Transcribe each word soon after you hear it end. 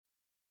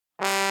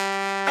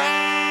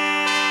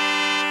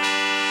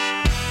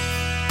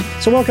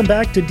So welcome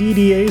back to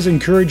DDA's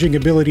Encouraging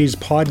Abilities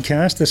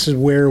podcast. This is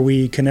where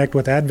we connect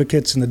with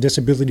advocates in the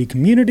disability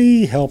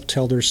community, help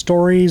tell their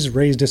stories,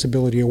 raise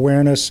disability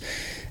awareness,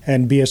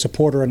 and be a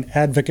supporter and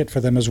advocate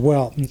for them as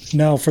well.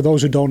 Now, for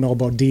those who don't know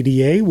about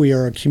DDA, we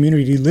are a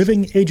community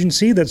living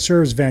agency that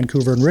serves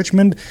Vancouver and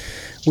Richmond.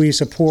 We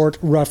support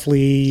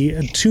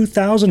roughly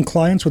 2,000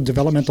 clients with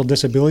developmental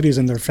disabilities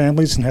and their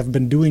families and have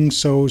been doing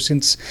so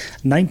since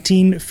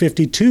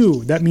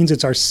 1952. That means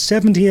it's our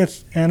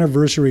 70th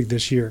anniversary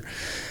this year.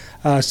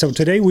 So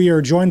today we are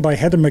joined by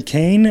Heather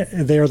McCain.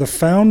 They are the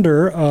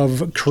founder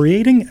of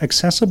Creating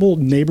Accessible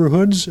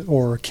Neighborhoods,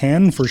 or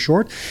CAN for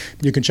short.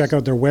 You can check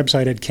out their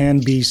website at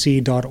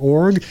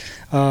canbc.org.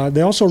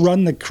 They also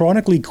run the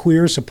Chronically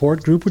Queer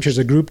Support Group, which is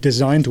a group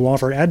designed to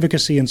offer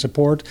advocacy and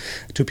support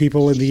to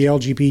people in the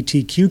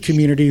LGBTQ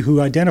community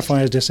who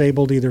identify as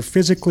disabled either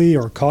physically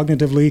or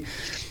cognitively.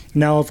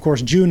 Now, of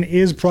course, June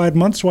is Pride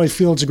Month, so I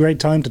feel it's a great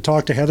time to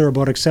talk to Heather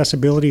about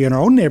accessibility in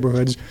our own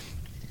neighborhoods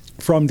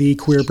from the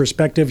queer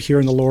perspective here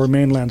in the Lower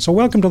Mainland. So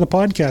welcome to the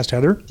podcast,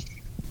 Heather.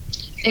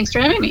 Thanks for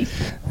having me.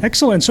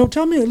 Excellent. So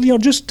tell me,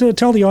 just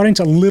tell the audience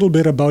a little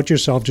bit about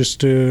yourself,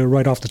 just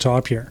right off the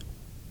top here.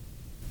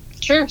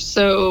 Sure.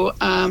 So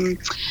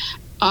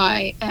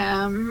I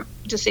am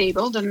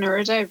disabled and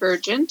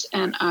neurodivergent,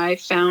 and I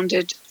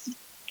founded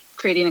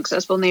Creating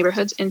Accessible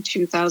Neighborhoods in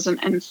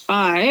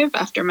 2005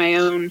 after my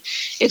own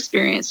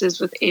experiences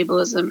with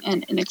ableism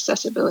and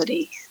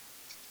inaccessibility.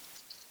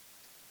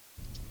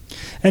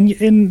 And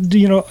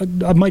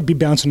I might be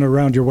bouncing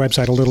around your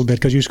website a little bit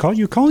because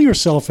you call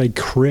yourself a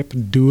CRIP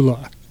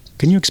doula.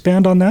 Can you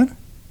expand on that?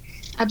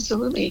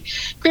 Absolutely.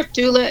 CRIP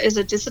doula is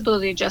a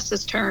disability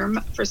justice term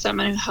for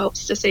someone who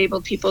helps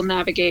disabled people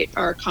navigate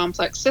our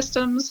complex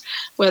systems,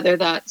 whether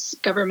that's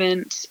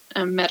government,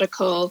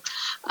 medical,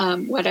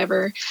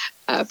 whatever,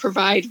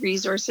 provide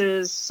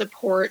resources,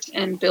 support,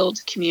 and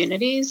build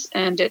communities.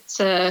 And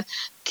it's a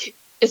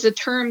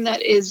term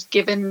that is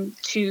given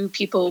to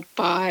people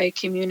by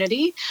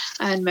community,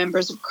 and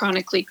members of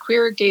Chronically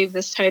Queer gave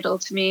this title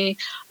to me.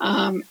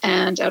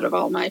 And out of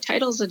all my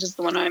titles, it is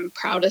the one I'm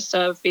proudest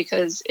of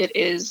because it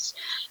is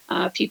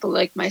people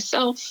like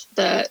myself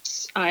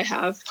that I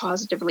have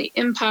positively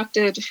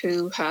impacted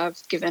who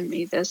have given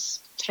me this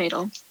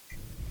title.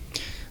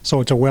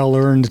 So it's a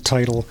well-earned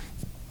title.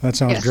 That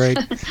sounds great.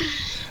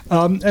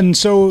 And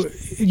so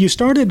you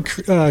started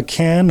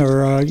CAN,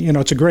 or,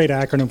 it's a great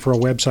acronym for a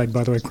website,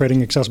 by the way,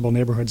 Creating Accessible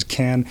Neighborhoods,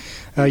 CAN.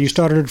 You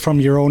started from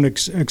your own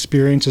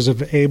experiences of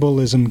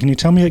ableism.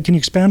 Can you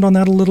expand on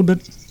that a little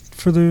bit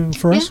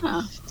for us?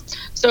 Yeah.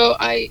 So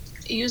I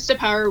used a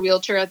power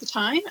wheelchair at the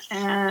time,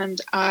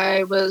 and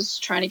I was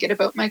trying to get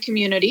about my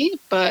community,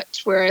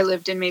 but where I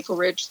lived in Maple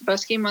Ridge, the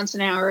bus came once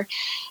an hour,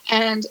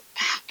 and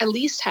at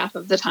least half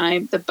of the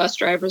time the bus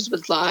drivers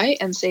would lie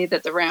and say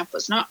that the ramp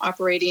was not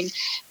operating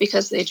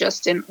because they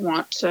just didn't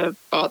want to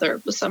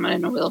bother with someone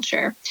in a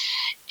wheelchair.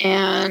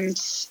 And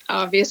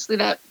obviously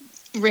that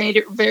made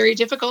it very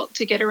difficult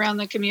to get around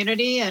the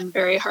community and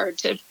very hard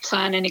to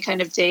plan any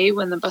kind of day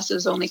when the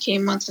buses only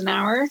came once an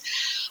hour.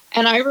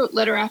 And I wrote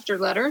letter after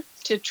letter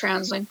to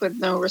TransLink with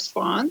no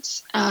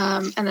response.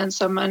 And then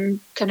someone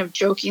kind of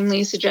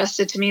jokingly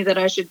suggested to me that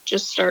I should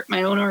just start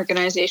my own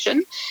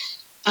organization.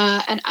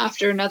 And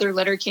after another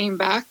letter came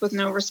back with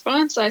no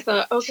response, I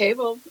thought, okay,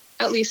 well,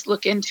 at least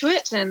look into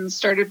it, and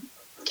started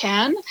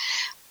CAN.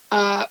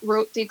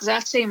 Wrote the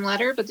exact same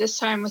letter, but this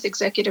time with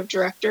executive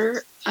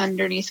director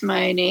underneath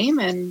my name,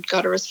 and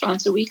got a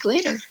response a week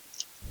later.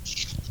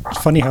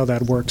 It's funny how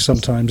that works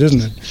sometimes,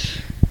 isn't it?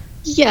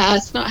 Yeah,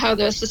 it's not how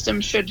the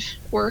system should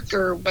work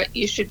or what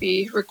you should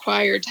be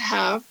required to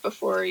have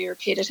before you're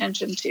paid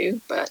attention to.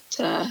 But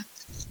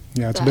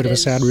yeah, it's a bit of a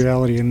sad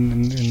reality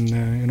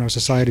in our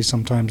society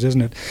sometimes,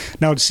 isn't it?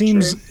 Now, it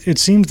seems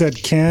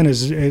that CAN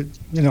is,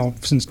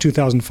 since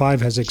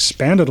 2005 has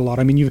expanded a lot.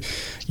 I mean,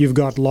 you've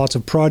got lots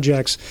of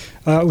projects.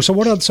 So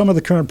what are some of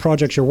the current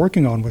projects you're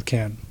working on with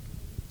CAN?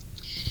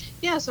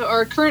 Yeah, so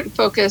our current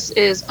focus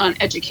is on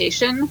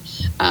education.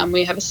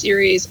 We have a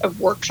series of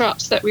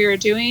workshops that we are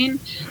doing,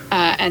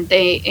 and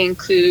they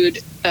include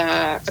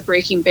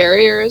Breaking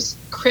Barriers,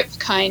 CRIP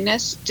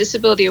Kindness,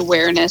 Disability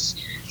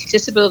Awareness,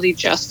 Disability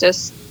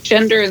Justice,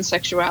 Gender and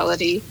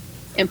Sexuality,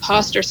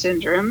 Imposter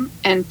Syndrome,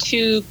 and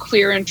 2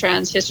 queer and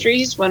trans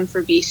histories, one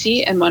for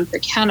BC and one for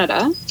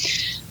Canada.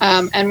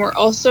 And we're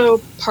also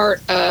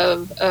part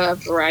of a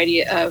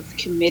variety of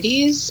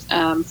committees.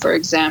 For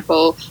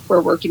example,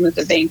 we're working with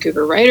the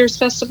Vancouver Writers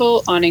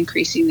Festival on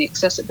increasing the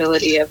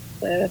accessibility of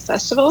the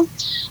festival.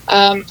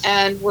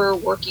 And we're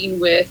working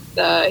with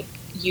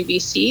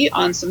UBC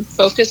on some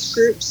focus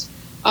groups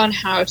on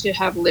how to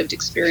have lived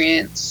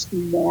experience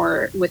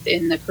more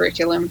within the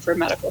curriculum for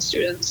medical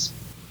students.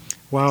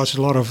 Wow, that's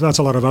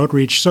a lot of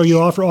outreach. So you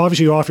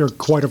offer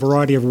quite a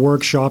variety of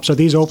workshops. Are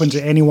these open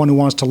to anyone who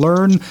wants to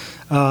learn?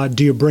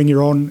 Do you bring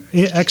your own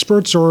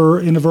experts or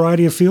in a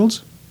variety of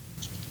fields?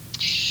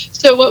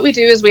 So what we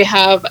do is we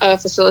have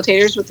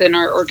facilitators within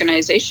our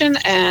organization,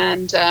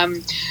 and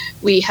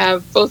we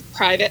have both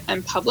private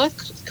and public.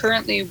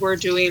 Currently, we're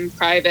doing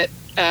private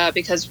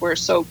because we're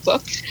so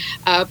booked,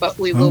 but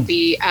we will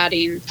be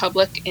adding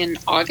public in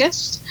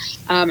August,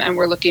 and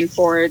we're looking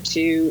forward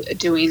to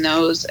doing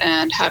those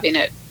and having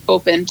it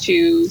open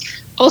to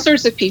all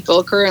sorts of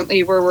people.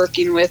 Currently, we're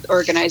working with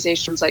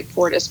organizations like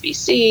Fortis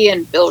BC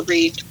and Bill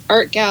Reid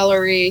Art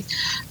Gallery,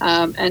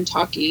 and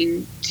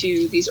talking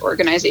to these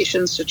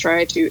organizations to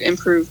try to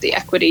improve the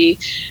equity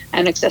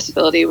and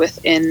accessibility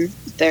within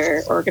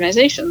their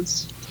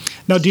organizations.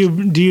 Now, do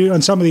you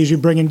on some of these you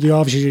bring in? You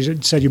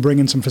obviously said you bring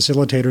in some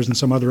facilitators and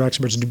some other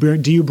experts.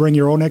 Do you bring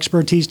your own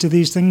expertise to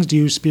these things? Do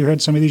you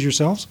spearhead some of these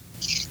yourselves?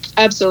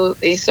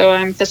 Absolutely. So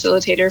I'm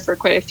facilitator for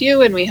quite a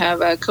few, and we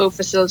have a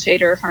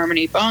co-facilitator,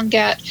 Harmony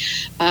Bongat,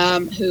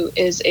 who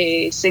is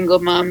a single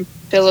mom,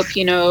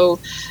 Filipino,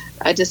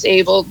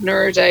 disabled,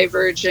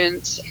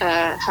 neurodivergent,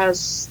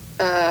 has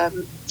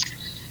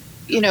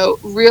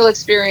real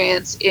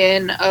experience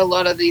in a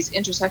lot of these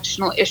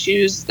intersectional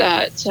issues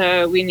that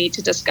we need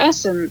to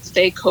discuss, and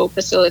they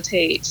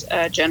co-facilitate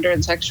gender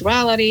and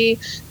sexuality,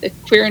 the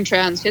queer and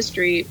trans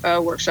history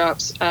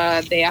workshops.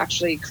 They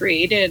actually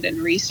created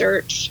and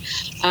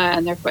researched,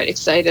 and they're quite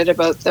excited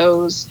about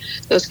those.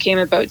 Those came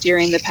about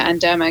during the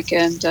pandemic,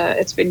 and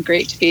it's been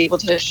great to be able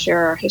to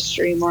share our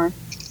history more.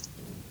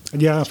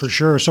 Yeah, for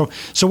sure. So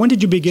when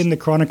did you begin the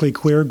Chronically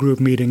Queer group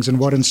meetings, and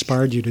what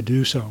inspired you to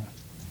do so?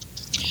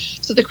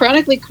 So the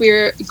Chronically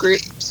Queer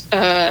group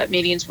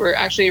meetings were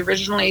actually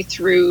originally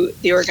through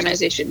the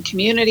organization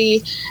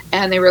community,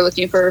 and they were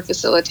looking for a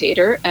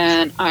facilitator,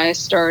 and I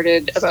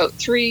started about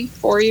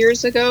 3-4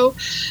 years ago.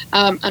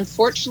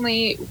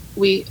 Unfortunately,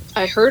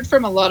 I heard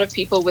from a lot of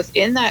people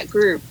within that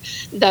group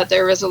that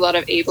there was a lot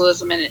of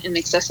ableism and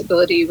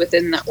inaccessibility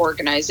within the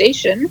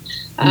organization.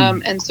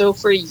 And so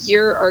for a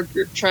year, our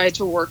group tried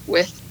to work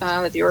with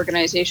the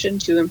organization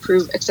to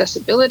improve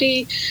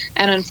accessibility.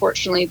 And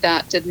unfortunately,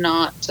 that did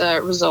not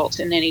result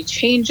in any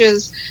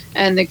changes.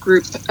 And the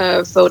group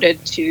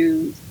voted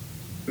to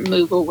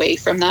move away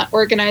from that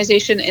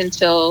organization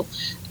until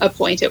a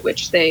point at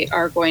which they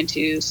are going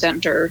to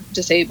center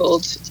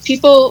disabled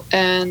people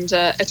and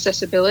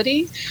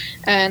accessibility.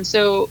 And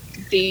so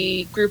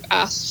the group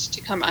asked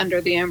to come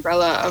under the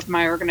umbrella of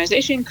my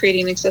organization,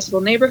 Creating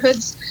Accessible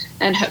Neighborhoods,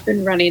 and have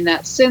been running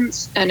that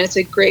since. And it's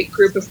a great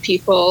group of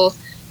people.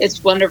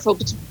 It's wonderful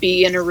to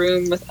be in a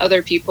room with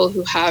other people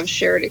who have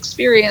shared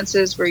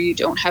experiences where you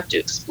don't have to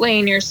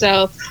explain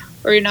yourself,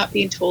 or you're not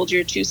being told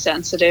you're too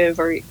sensitive,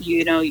 or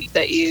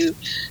that you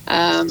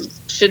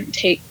shouldn't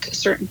take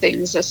certain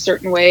things a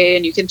certain way.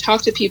 And you can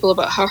talk to people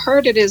about how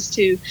hard it is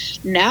to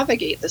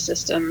navigate the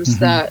systems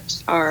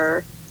that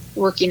are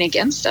working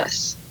against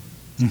us.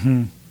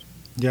 Mm-hmm.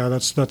 Yeah,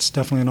 that's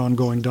definitely an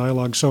ongoing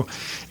dialogue. So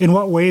in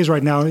what ways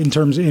right now,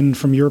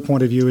 from your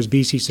point of view, is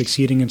BC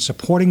succeeding in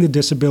supporting the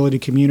disability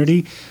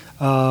community,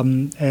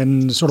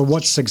 and sort of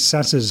what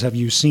successes have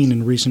you seen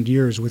in recent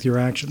years with your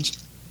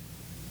actions?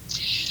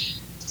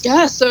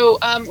 Yeah, so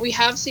we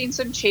have seen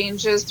some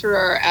changes through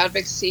our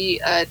advocacy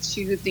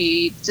to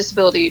the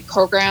disability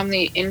program,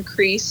 the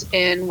increase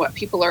in what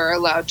people are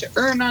allowed to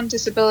earn on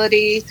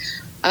disability,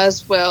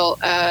 as well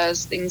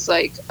as things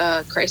like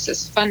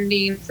crisis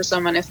funding for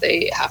someone if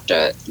they have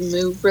to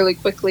move really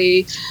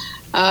quickly.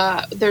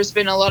 There's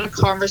been a lot of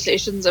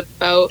conversations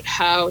about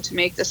how to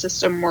make the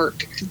system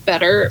work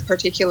better,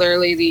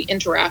 particularly the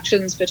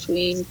interactions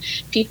between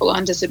people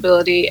on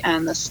disability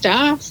and the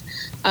staff.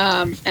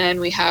 And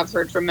we have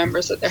heard from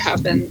members that there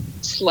have been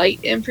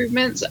slight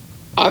improvements,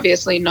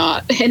 obviously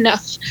not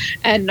enough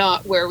and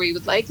not where we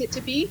would like it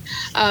to be.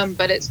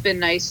 But it's been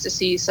nice to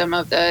see some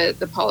of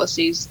the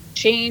policies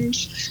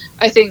change.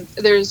 I think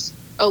there's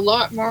a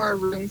lot more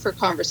room for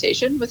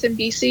conversation within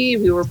BC.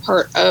 We were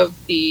part of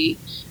the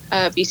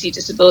BC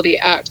Disability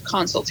Act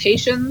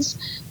consultations,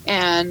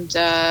 and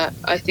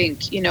I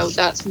think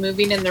that's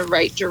moving in the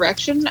right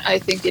direction. I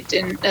think it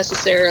didn't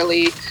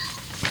necessarily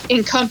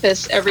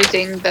encompass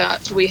everything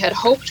that we had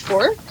hoped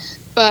for,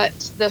 but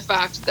the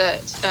fact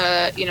that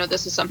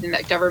this is something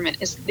that government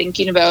is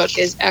thinking about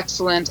is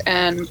excellent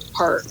and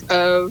part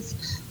of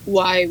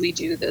why we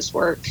do this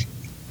work.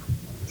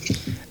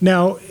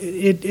 Now,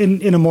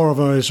 in a more of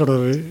a sort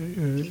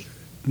of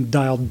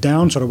dialed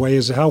down sort of way,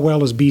 is how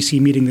well is BC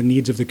meeting the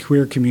needs of the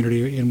queer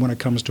community when it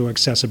comes to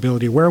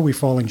accessibility? Where are we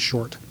falling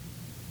short?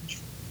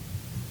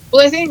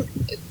 Well, I think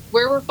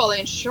where we're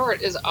falling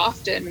short is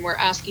often we're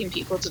asking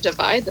people to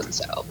divide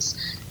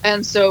themselves.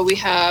 And so we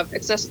have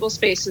accessible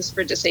spaces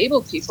for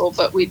disabled people,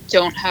 but we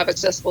don't have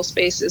accessible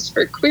spaces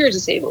for queer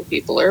disabled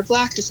people or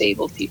Black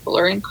disabled people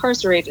or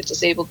incarcerated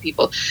disabled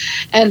people.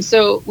 And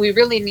so we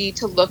really need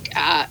to look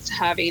at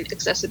having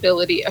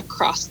accessibility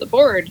across the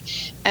board.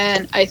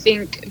 And I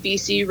think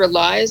BC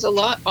relies a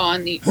lot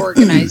on the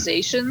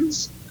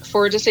organizations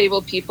for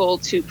disabled people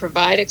to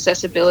provide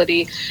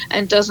accessibility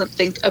and doesn't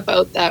think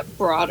about that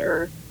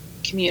broader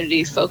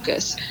community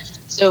focus.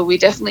 So we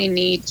definitely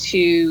need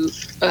to,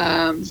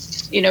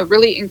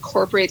 really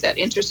incorporate that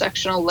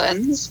intersectional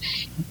lens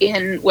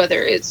in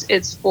whether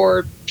it's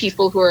for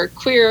people who are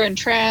queer and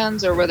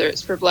trans, or whether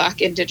it's for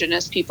Black,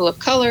 Indigenous, people of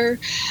color.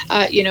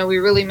 We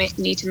really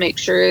need to make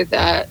sure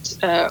that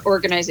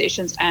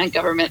organizations and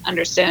government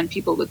understand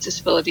people with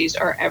disabilities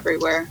are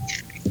everywhere.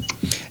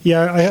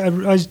 Yeah,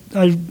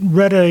 I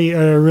read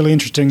a really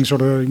interesting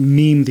sort of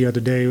meme the other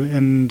day,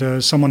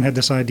 and someone had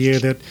this idea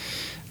that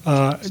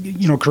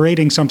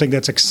creating something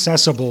that's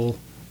accessible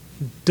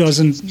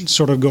doesn't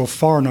sort of go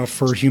far enough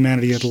for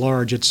humanity at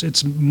large.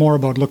 It's more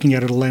about looking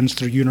at it a lens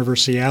through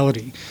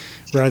universality,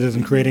 rather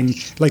than creating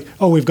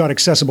we've got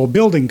accessible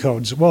building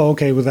codes. Well,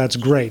 okay, well that's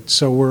great.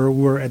 So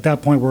we're at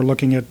that point we're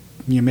looking at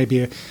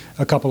maybe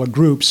a couple of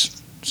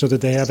groups so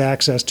that they have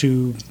access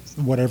to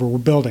whatever we're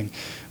building.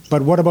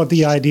 But what about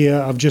the idea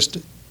of just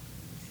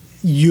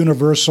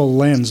universal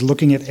lens,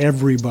 looking at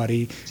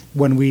everybody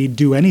when we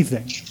do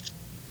anything?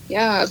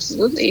 Yeah,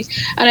 absolutely.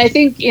 And I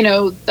think,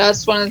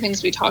 that's one of the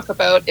things we talk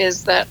about,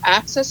 is that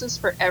access is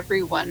for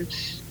everyone,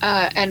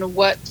 and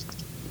what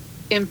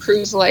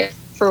improves life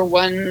for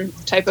one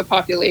type of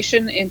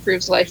population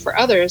improves life for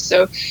others.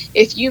 So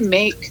if you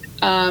make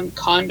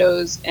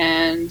condos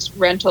and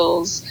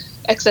rentals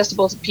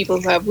accessible to people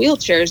who have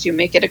wheelchairs, you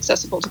make it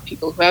accessible to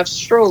people who have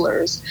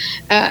strollers.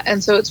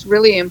 And so it's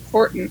really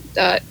important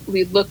that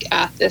we look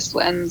at this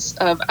lens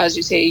of, as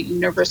you say,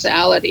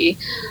 universality.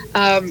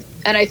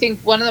 And I think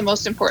one of the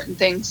most important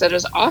things that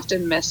is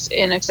often missed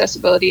in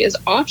accessibility is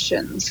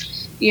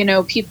options.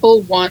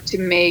 People want to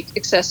make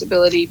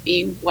accessibility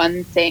be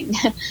one thing,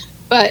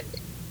 but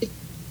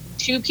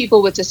to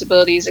people with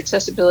disabilities,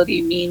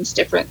 accessibility means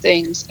different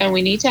things, and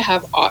we need to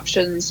have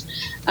options,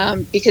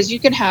 because you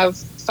can have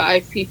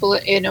 5 people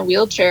in a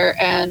wheelchair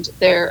and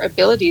their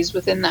abilities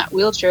within that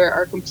wheelchair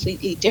are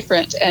completely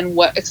different, and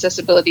what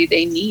accessibility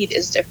they need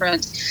is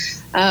different.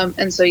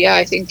 And so,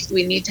 I think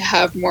we need to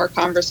have more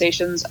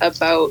conversations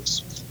about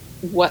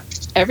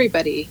what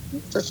everybody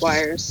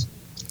requires.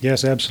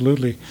 Yes,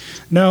 absolutely.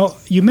 Now,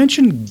 you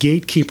mentioned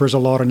gatekeepers a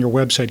lot on your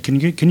website.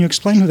 Can you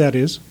explain who that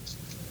is?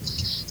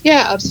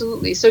 Yeah,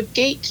 absolutely. So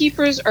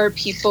gatekeepers are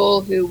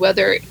people who,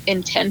 whether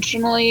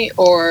intentionally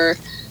or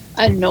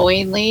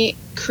unknowingly,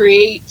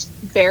 create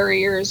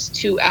barriers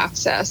to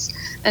access.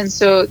 And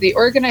so the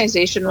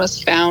organization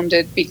was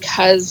founded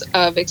because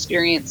of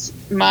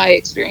my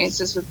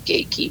experiences with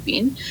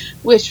gatekeeping,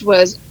 which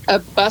was a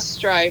bus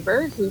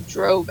driver who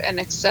drove an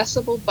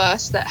accessible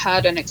bus that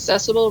had an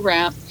accessible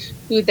ramp,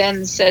 who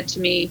then said to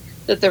me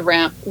that the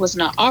ramp was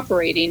not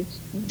operating,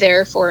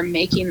 therefore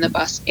making the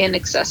bus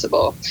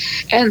inaccessible.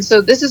 And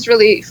so this is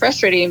really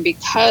frustrating,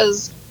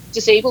 because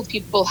disabled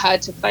people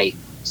had to fight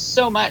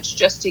so much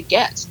just to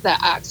get that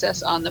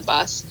access on the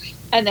bus.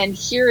 And then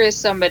here is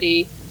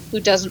somebody who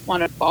doesn't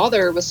want to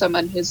bother with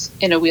someone who's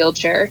in a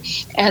wheelchair,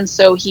 and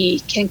so he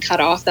can cut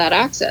off that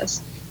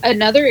access.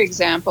 Another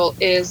example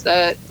is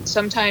that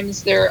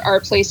sometimes there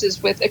are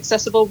places with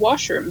accessible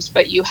washrooms,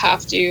 but you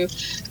have to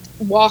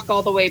walk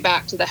all the way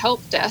back to the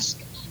help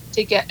desk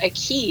to get a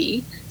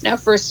key. Now,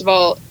 first of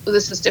all,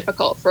 this is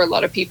difficult for a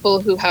lot of people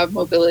who have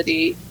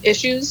mobility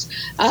issues,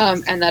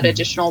 and that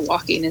additional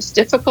walking is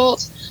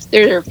difficult.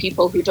 There are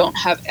people who don't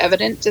have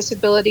evident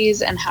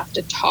disabilities and have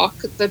to talk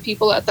the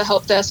people at the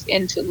help desk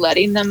into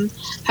letting them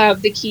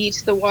have the key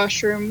to the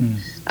washroom.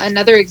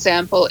 Another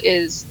example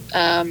is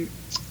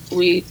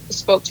we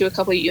spoke to a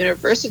couple of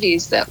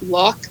universities that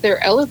lock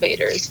their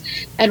elevators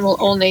and will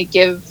only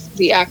give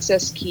the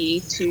access key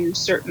to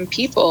certain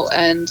people,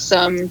 and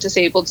some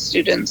disabled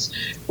students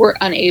were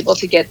unable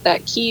to get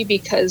that key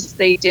because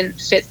they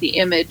didn't fit the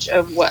image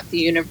of what the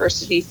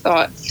university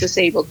thought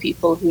disabled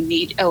people who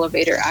need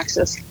elevator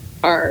access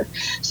are.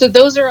 So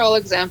those are all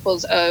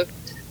examples of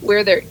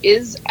where there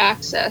is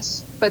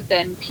access, but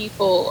then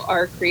people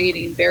are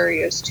creating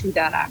barriers to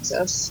that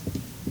access.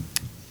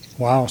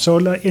 Wow. So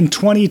in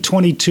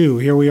 2022,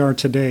 here we are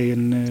today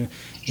in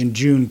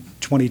June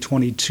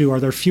 2022, are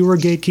there fewer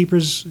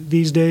gatekeepers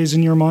these days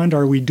in your mind?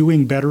 Are we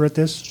doing better at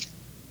this?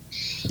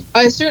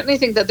 I certainly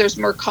think that there's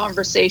more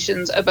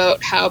conversations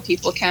about how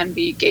people can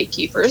be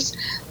gatekeepers.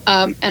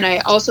 And I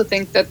also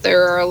think that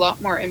there are a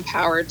lot more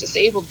empowered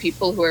disabled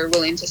people who are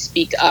willing to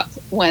speak up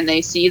when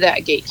they see that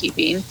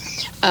gatekeeping,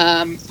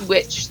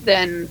 which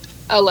then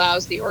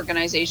allows the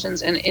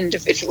organizations and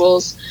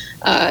individuals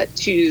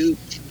to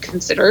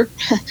consider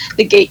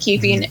the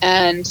gatekeeping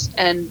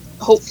and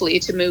hopefully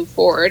to move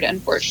forward.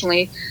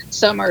 Unfortunately,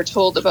 some are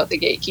told about the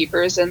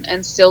gatekeepers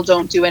and still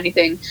don't do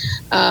anything.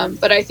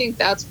 But I think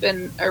that's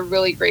been a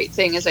really great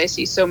thing, as I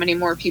see so many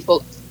more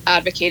people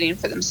advocating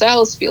for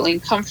themselves, feeling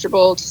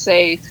comfortable to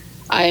say,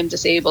 I am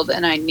disabled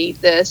and I need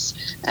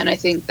this. And I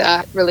think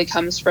that really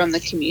comes from the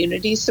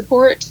community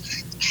support.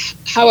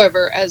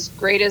 However, as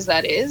great as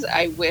that is,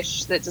 I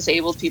wish that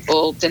disabled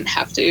people didn't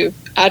have to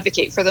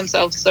advocate for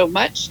themselves so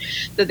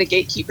much, that the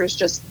gatekeepers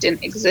just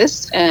didn't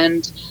exist.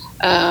 And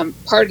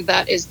part of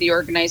that is the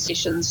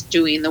organizations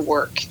doing the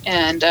work.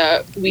 And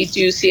we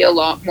do see a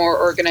lot more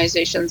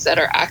organizations that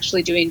are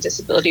actually doing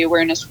disability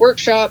awareness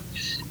workshop.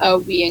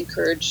 We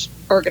encourage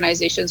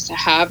organizations to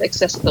have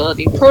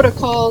accessibility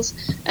protocols,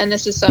 and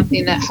this is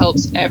something that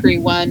helps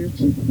everyone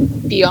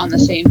be on the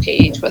same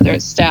page, whether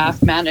it's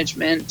staff,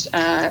 management,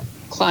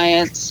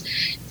 clients,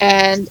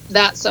 and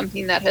that's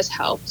something that has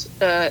helped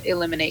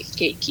eliminate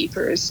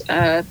gatekeepers,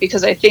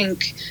 because I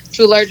think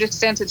to a large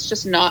extent it's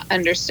just not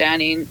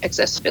understanding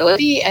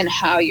accessibility and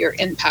how you're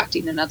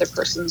impacting another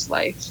person's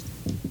life.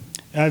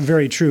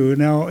 Very true.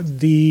 Now,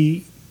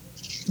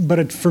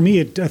 for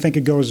me, I think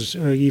it goes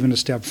even a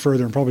step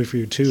further, and probably for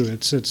you too.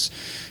 It's it's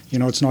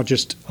not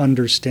just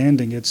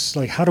understanding. It's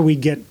like, how do we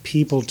get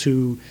people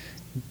to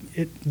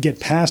get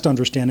past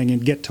understanding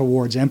and get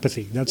towards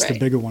empathy? That's right. The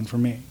bigger one for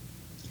me.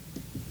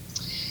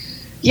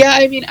 Yeah,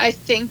 I mean, I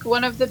think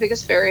one of the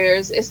biggest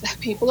barriers is that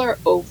people are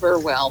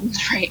overwhelmed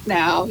right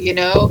now.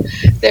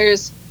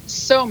 There's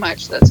so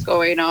much that's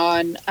going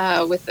on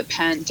with the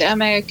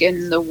pandemic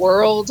in the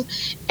world,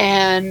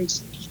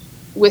 and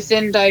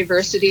within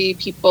diversity,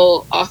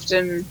 people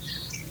often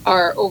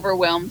are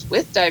overwhelmed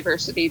with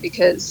diversity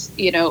because,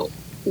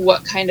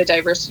 what kind of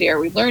diversity are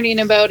we learning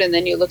about? And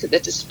then you look at the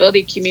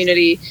disability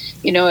community,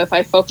 if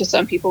I focus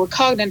on people with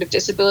cognitive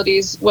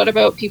disabilities, what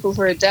about people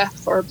who are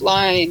deaf or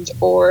blind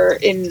or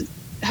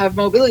have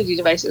mobility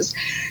devices?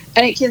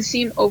 And it can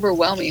seem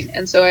overwhelming.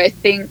 And so I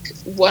think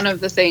one of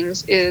the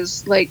things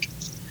is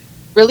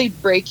really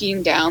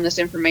breaking down this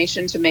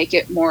information to make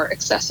it more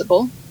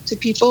accessible to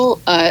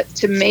people,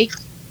 to make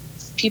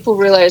people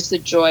realize the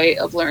joy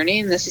of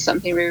learning. This is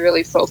something we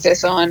really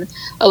focus on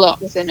a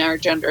lot within our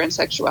gender and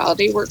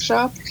sexuality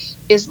workshop.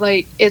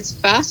 It's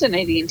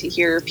fascinating to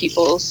hear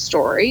people's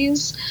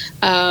stories,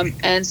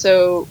 and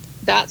so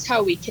that's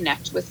how we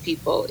connect with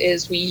people.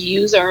 Is we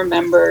use our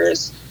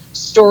members'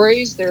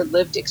 stories, their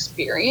lived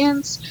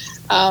experience,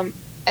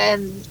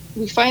 and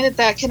we find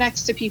that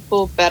connects to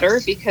people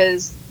better,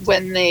 because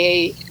when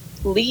they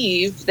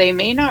leave, they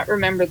may not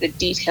remember the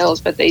details,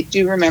 but they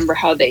do remember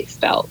how they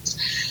felt,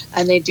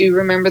 and they do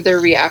remember their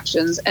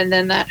reactions, and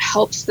then that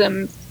helps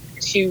them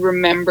to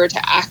remember to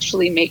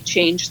actually make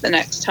change the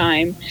next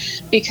time,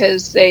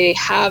 because they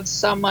have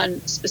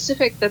someone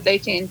specific that they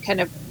can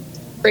kind of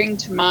bring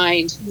to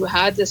mind who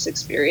had this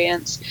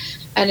experience.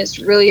 And it's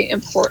really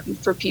important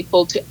for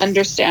people to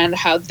understand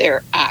how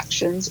their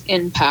actions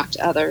impact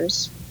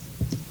others.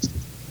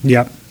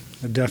 Yeah,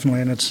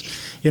 definitely. And it's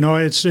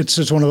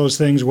just one of those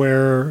things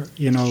where,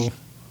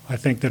 I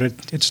think that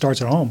it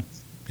starts at home.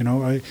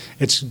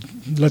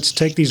 Let's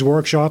take these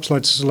workshops.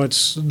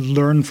 Let's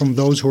learn from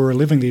those who are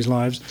living these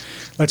lives.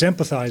 Let's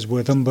empathize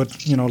with them.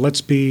 But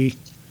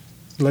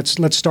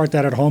let's start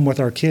that at home with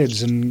our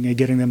kids and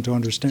getting them to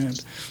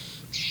understand.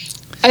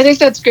 I think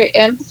that's great.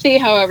 Empathy,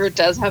 however,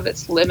 does have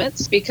its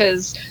limits,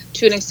 because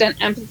to an extent,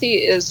 empathy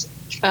is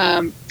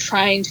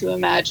trying to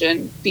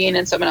imagine being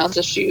in someone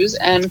else's shoes.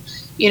 And,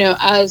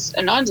 as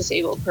a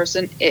non-disabled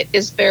person, it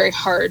is very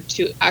hard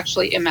to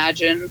actually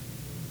imagine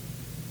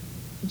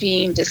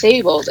being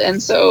disabled.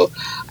 And so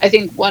I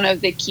think one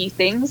of the key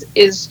things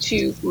is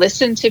to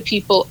listen to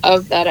people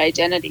of that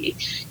identity.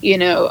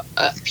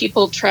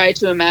 People try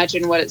to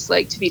imagine what it's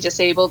like to be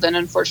disabled, and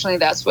unfortunately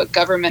that's what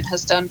government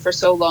has done for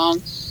so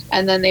long.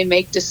 And then they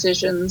make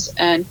decisions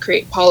and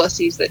create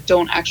policies that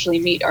don't actually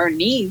meet our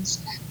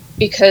needs,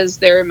 because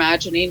they're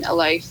imagining a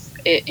life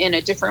in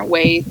a different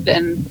way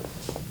than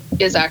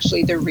is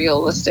actually the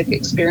realistic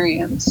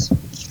experience.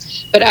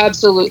 But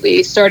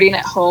absolutely, starting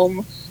at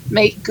home,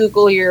 make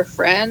Google your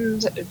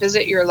friend,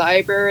 visit your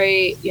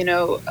library,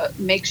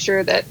 make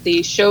sure that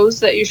the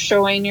shows that you're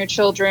showing your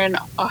children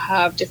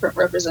have different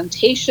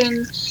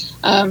representation.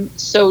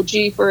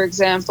 SOGI, for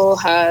example,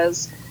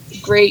 has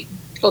great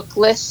book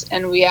lists,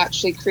 and we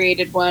actually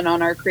created one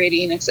on our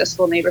Creating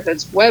Accessible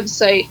Neighborhoods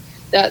website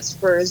that's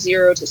for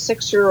 0 to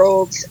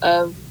 6-year-olds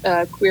of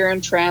queer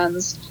and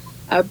trans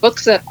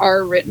books that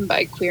are written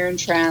by queer and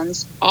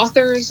trans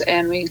authors,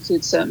 and we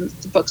include some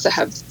books that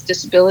have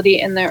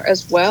disability in there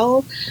as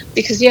well,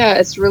 because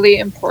it's really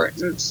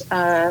important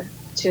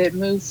to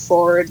move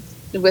forward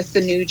with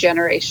the new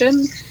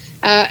generation.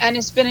 And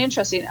it's been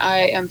interesting.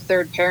 I am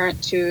third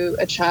parent to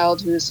a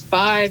child who's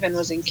 5 and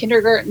was in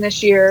kindergarten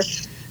this year.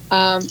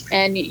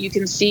 And you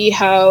can see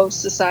how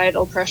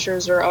societal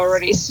pressures are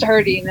already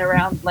starting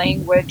around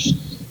language.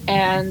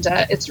 And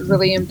it's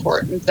really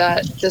important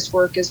that this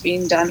work is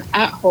being done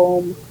at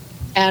home,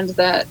 and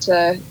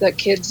that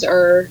kids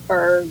are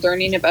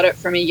learning about it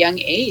from a young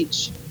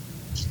age.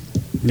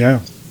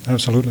 Yeah,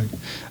 absolutely.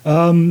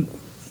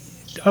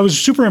 I was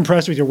super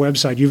impressed with your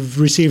website.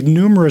 You've received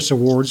numerous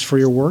awards for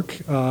your work.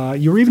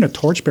 You were even a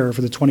torchbearer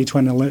for the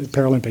 2020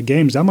 Paralympic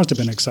Games. That must have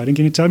been exciting.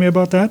 Can you tell me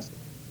about that?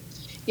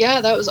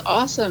 Yeah, that was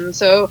awesome.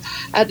 So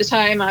at the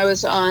time, I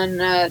was on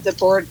the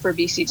board for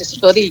BC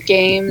Disability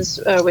Games,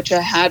 which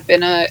I had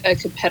been a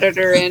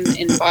competitor in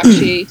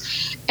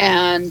bocce,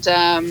 and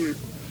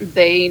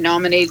they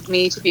nominated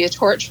me to be a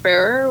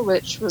torchbearer,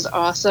 which was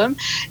awesome.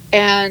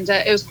 And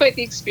it was quite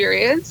the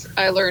experience.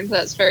 I learned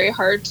that it's very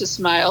hard to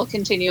smile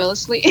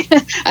continuously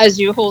as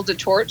you hold a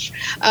torch.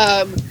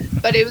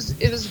 But it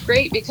was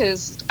great,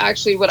 because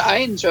actually what I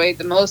enjoyed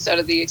the most out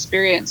of the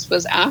experience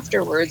was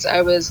afterwards.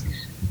 I was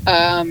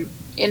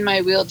in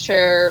my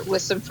wheelchair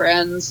with some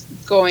friends,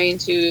 going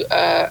to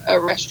a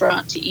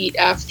restaurant to eat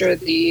after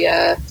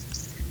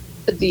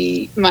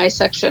my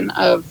section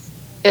of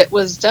it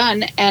was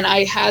done, and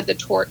I had the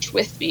torch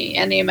with me,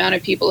 and the amount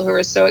of people who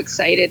were so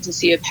excited to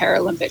see a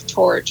Paralympic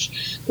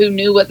torch, who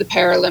knew what the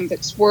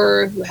Paralympics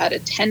were, who had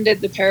attended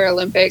the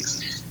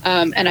Paralympics,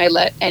 and I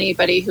let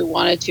anybody who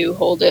wanted to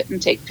hold it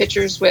and take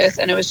pictures with,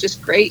 and it was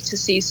just great to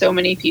see so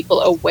many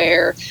people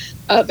aware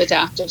of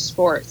adaptive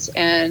sports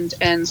and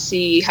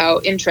see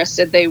how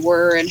interested they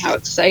were and how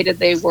excited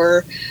they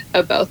were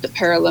about the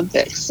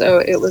Paralympics. So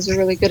it was a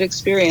really good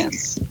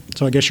experience.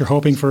 So I guess you're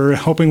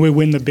hoping we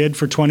win the bid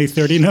for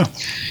 2030 now.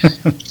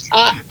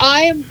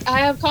 I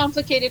have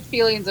complicated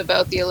feelings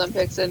about the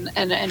Olympics and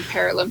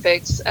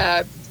Paralympics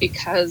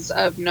because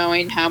of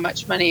knowing how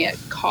much money it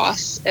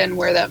costs and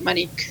where that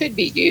money could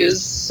be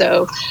used.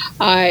 So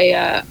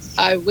I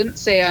wouldn't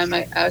say I'm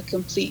a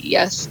complete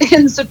yes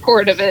in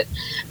support of it,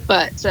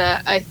 but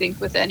I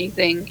think with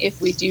anything, if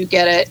we do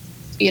get it,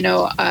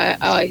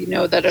 I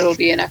know that it'll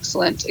be an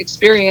excellent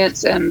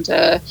experience, and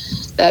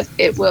that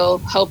it will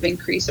help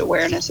increase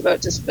awareness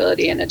about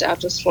disability and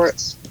adaptive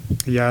sports.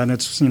 Yeah, and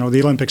it's, the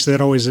Olympics,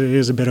 that always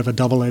is a bit of a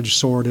double-edged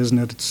sword, isn't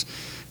it? It's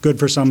good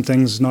for some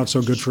things, not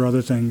so good for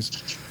other things.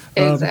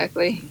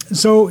 Exactly.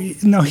 So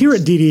now here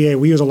at DDA,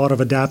 we use a lot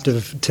of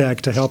adaptive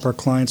tech to help our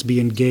clients be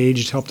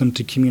engaged, help them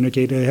to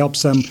communicate. It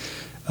helps them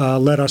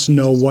let us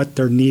know what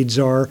their needs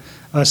are,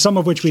 some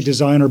of which we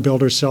design or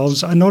build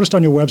ourselves. I noticed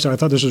on your website, I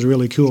thought this was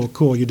really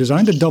cool. You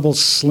designed a double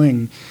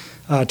sling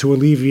to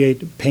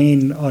alleviate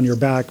pain on your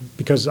back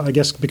because of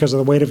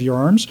the weight of your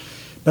arms.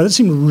 Now, that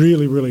seemed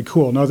really, really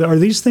cool. Now, are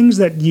these things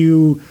that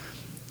you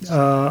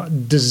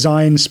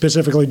design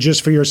specifically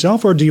just for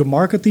yourself, or do you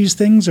market these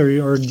things,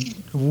 or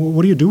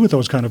what do you do with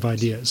those kind of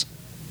ideas?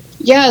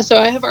 Yeah, so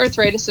I have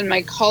arthritis in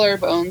my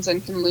collarbones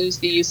and can lose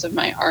the use of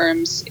my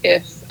arms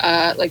if,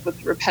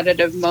 with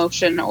repetitive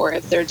motion, or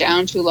if they're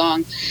down too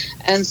long.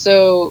 And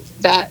so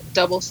that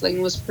double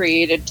sling was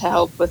created to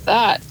help with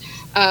that.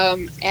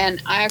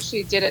 And I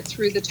actually did it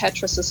through the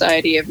Tetra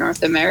Society of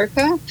North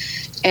America.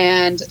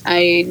 And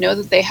I know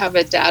that they have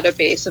a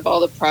database of all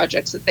the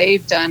projects that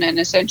they've done. And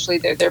essentially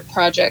they're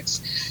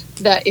projects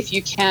that if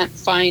you can't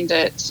find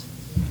it,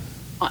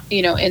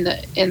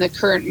 in the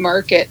current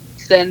market,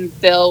 then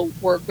they'll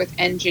work with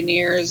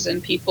engineers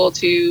and people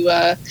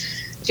to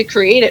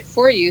create it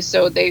for you.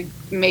 So they've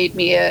made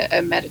me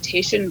a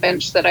meditation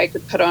bench that I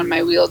could put on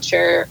my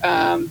wheelchair.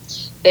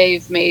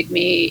 They've made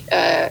me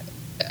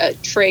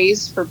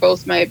trays for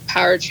both my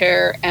power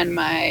chair and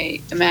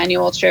my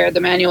manual chair.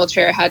 The manual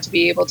chair had to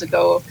be able to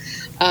go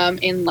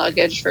in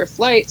luggage for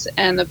flights,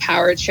 and the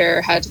power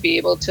chair had to be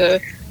able to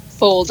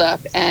fold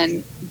up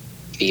and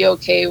be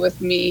okay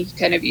with me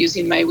kind of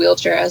using my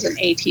wheelchair as an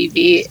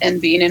ATV and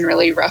being in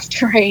really rough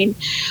terrain.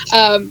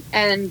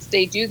 And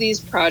they do these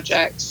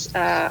projects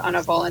on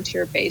a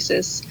volunteer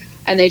basis,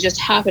 and they just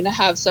happen to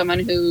have someone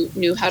who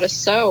knew how to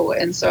sew.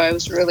 And so I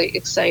was really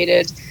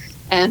excited.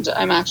 And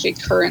I'm actually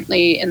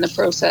currently in the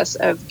process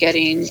of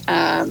getting,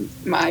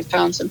 I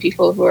found some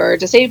people who are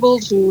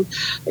disabled who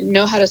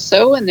know how to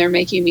sew, and they're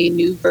making me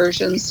new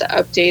versions to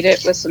update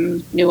it with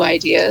some new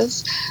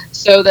ideas.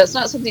 So that's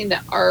not something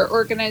that our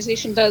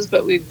organization does,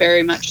 but we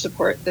very much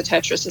support the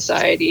Tetra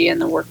Society and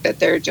the work that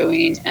they're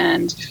doing,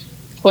 and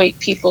point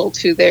people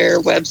to their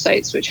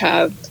websites, which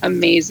have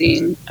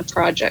amazing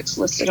projects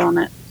listed on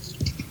it.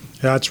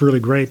 Yeah, that's really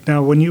great.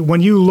 Now, when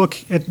you look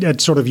at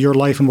sort of your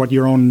life and what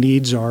your own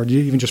needs are,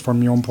 even just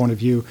from your own point of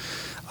view,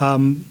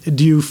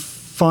 do you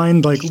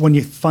find, like, when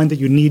you find that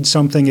you need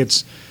something,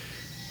 it's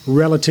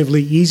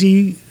relatively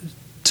easy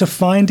to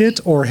find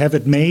it or have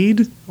it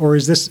made, or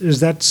is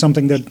that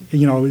something that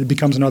it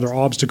becomes another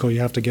obstacle you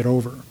have to get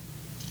over?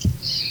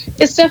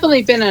 It's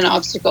definitely been an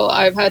obstacle.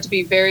 I've had to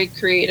be very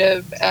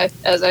creative,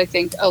 as I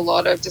think a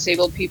lot of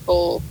disabled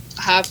people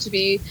have to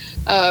be.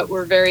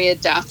 We're very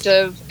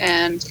adaptive,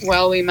 and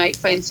while we might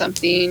find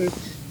something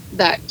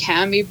that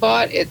can be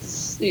bought, it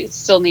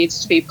still needs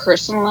to be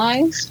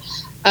personalized.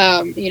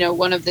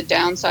 One of the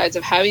downsides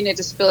of having a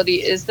disability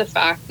is the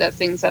fact that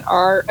things that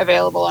are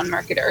available on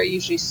market are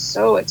usually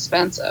so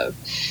expensive.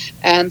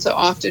 And so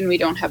often we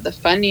don't have the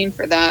funding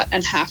for that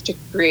and have to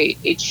create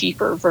a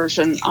cheaper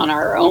version on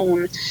our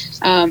own.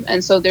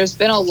 And so there's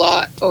been a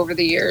lot over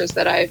the years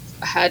that I've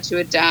had to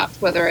adapt,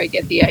 whether I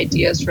get the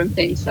ideas from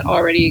things that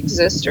already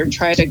exist or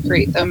try to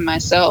create them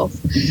myself.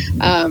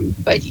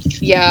 But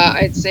yeah,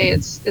 I'd say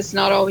it's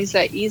not always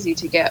that easy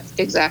to get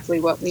exactly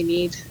what we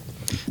need.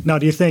 Now,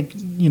 do you think,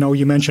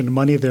 you mentioned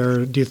money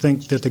there, do you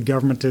think that the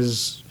government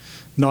is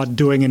not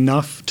doing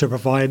enough to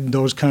provide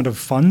those kind of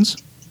funds?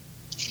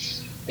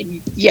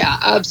 Yeah,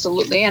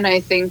 absolutely. And I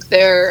think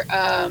they're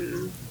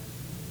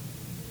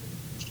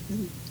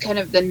kind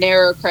of the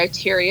narrow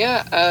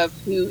criteria of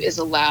who is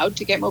allowed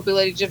to get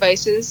mobility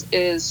devices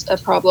is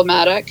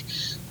problematic.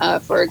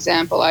 For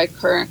example, I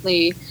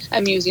currently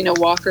am using a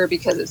walker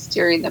because it's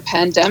during the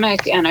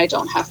pandemic and I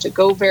don't have to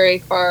go very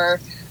far.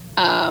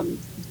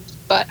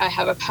 but I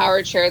have a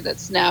power chair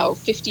that's now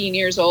 15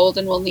 years old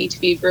and will need to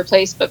be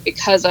replaced. But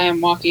because I am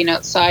walking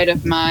outside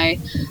of my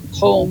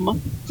home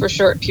for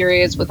short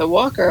periods with a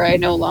walker, I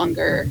no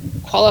longer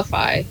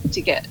qualify to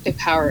get a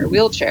power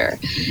wheelchair.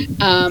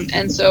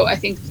 And so I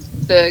think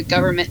the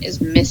government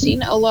is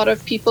missing a lot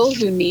of people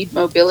who need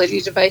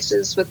mobility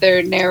devices with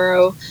their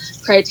narrow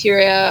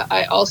criteria.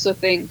 I also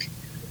think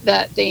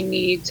that they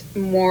need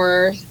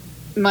more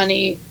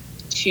money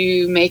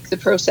to make the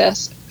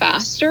process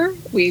faster.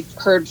 We've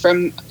heard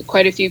from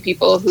quite a few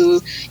people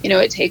who,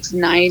 it takes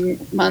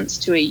 9 months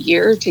to a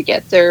year to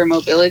get their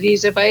mobility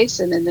device.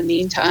 And in the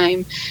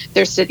meantime,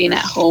 they're sitting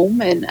at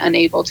home and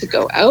unable to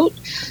go out.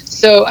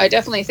 So I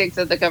definitely think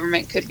that the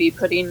government could be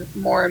putting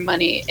more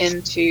money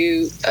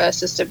into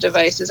assistive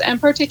devices, and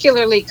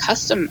particularly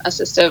custom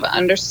assistive,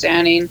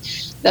 understanding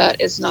that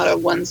it's not a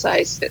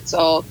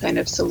one-size-fits-all kind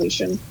of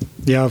solution.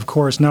 Yeah, of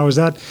course. Now is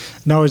that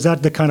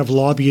the kind of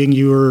lobbying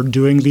you are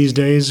doing these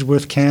days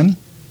with CAN?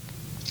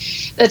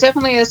 That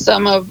definitely is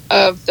some of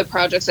the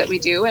projects that we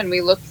do, and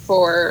we look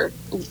for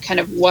kind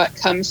of what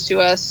comes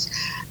to us.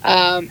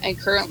 And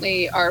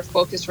currently our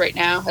focus right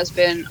now has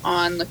been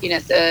on looking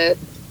at the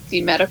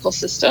medical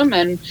system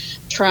and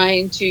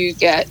trying to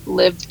get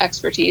lived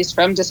expertise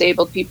from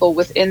disabled people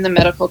within the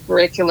medical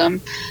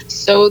curriculum,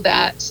 so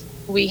that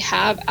we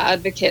have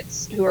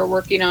advocates who are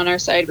working on our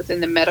side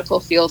within the medical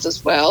field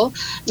as well.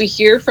 We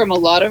hear from a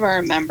lot of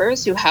our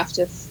members who have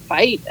to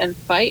fight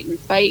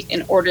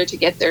in order to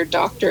get their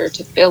doctor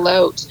to fill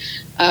out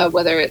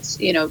whether it's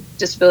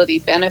disability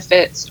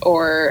benefits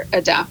or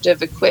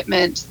adaptive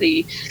equipment,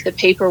 the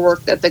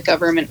paperwork that the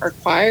government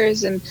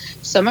requires. And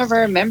some of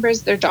our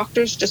members, their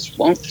doctors just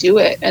won't do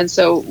it. And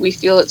so we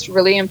feel it's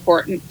really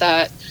important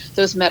that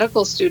those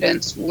medical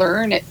students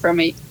learn it from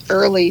an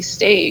early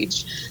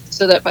stage,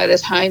 so that by the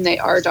time they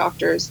are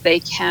doctors, they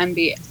can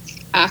be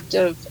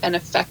active and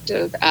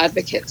effective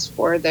advocates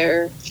for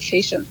their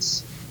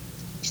patients.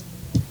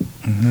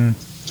 Mm-hmm.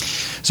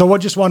 So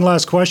just one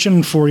last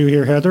question for you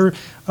here, Heather.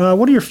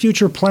 What are your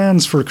future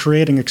plans for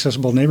creating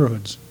accessible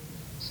neighborhoods?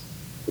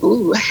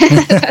 Ooh,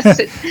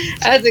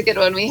 that's a good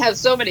one. We have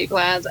so many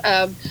plans.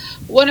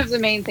 One of the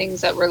main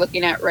things that we're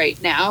looking at right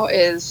now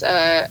is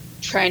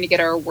trying to get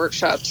our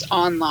workshops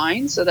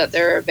online so that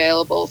they're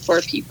available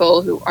for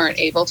people who aren't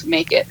able to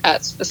make it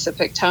at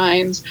specific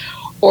times.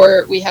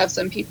 Or we have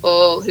some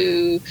people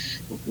who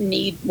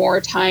need more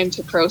time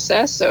to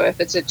process. So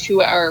if it's a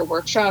 2-hour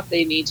workshop,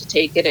 they need to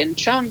take it in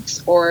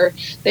chunks, or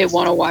they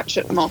want to watch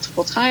it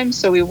multiple times.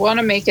 So we want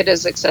to make it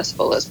as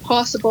accessible as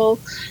possible.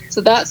 So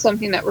that's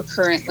something that we're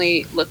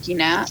currently looking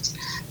at.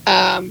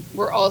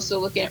 We're also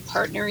looking at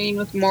partnering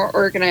with more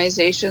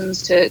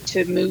organizations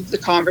to move the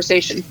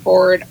conversation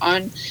forward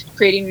on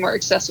creating more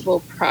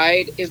accessible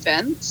Pride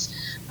events,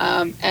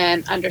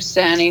 and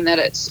understanding that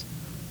it's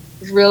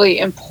really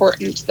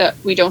important that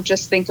we don't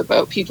just think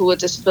about people with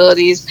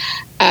disabilities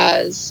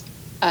as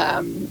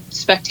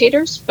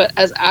spectators, but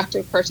as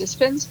active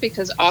participants,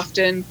 because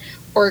often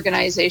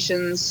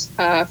organizations,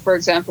 for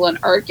example, an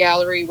art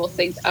gallery will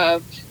think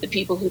of the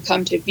people who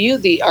come to view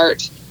the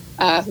art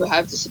who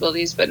have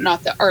disabilities, but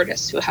not the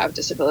artists who have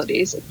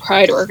disabilities.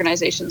 Pride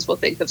organizations will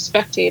think of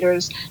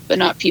spectators, but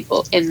not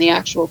people in the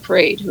actual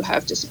parade who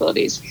have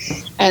disabilities.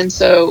 And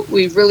so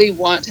we really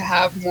want to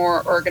have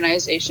more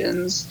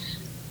organizations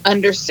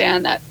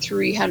understand that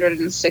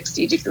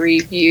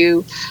 360-degree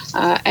view,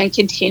 and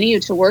continue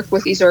to work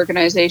with these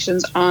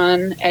organizations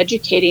on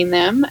educating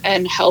them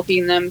and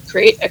helping them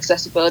create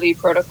accessibility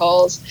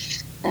protocols,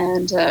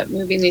 and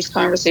moving these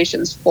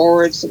conversations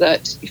forward so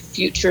that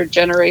future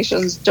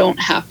generations don't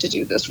have to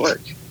do this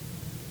work.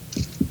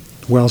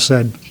 Well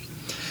said.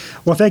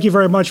 Well, thank you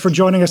very much for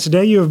joining us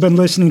today. You have been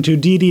listening to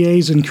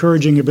DDA's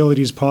Encouraging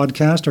Abilities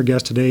podcast. Our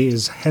guest today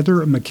is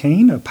Heather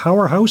McCain, a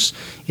powerhouse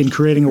in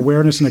creating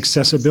awareness and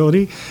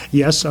accessibility.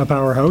 Yes, a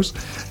powerhouse.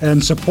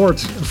 And support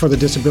for the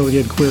disability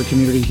and queer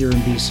community here in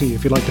BC.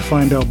 If you'd like to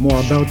find out more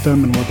about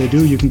them and what they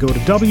do, you can go to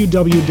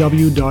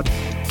www.canbc.org.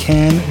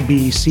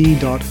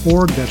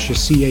 That's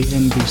just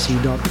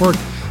canbc.org.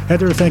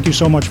 Heather, thank you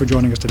so much for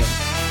joining us today.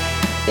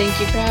 Thank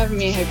you for having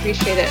me. I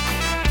appreciate it.